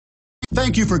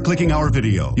Thank you for clicking our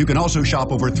video. You can also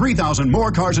shop over 3,000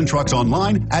 more cars and trucks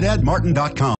online at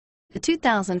edmartin.com. The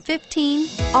 2015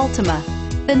 Altima.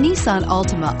 The Nissan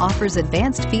Altima offers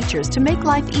advanced features to make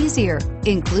life easier,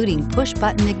 including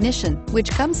push-button ignition, which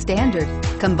comes standard.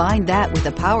 Combine that with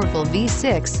a powerful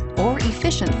V6 or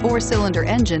efficient 4-cylinder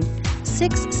engine,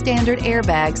 6 standard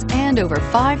airbags, and over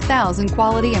 5,000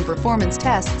 quality and performance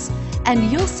tests,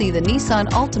 and you'll see the Nissan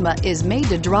Altima is made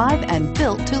to drive and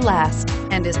built to last,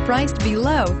 and is priced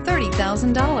below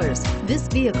 $30,000. This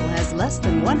vehicle has less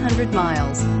than 100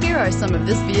 miles. Here are some of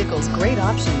this vehicle's great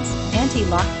options: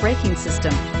 anti-lock braking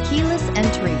system, keyless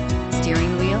entry,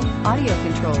 steering wheel audio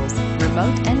controls,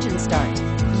 remote engine start,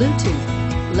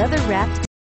 Bluetooth, leather-wrapped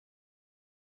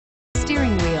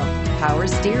steering wheel, power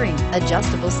steering,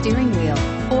 adjustable steering wheel,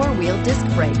 4-wheel disc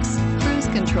brakes, cruise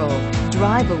control.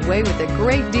 Drive away with a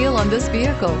great deal on this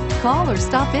vehicle. Call or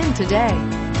stop in today.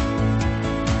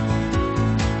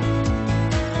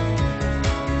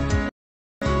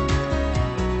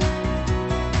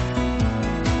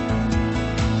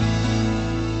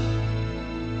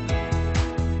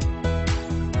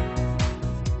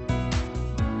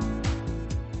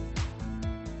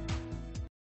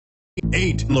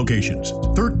 Eight locations,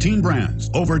 13 brands,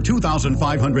 over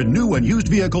 2,500 new and used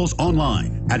vehicles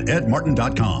online at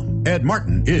edmartin.com. Ed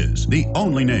Martin is the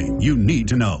only name you need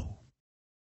to know.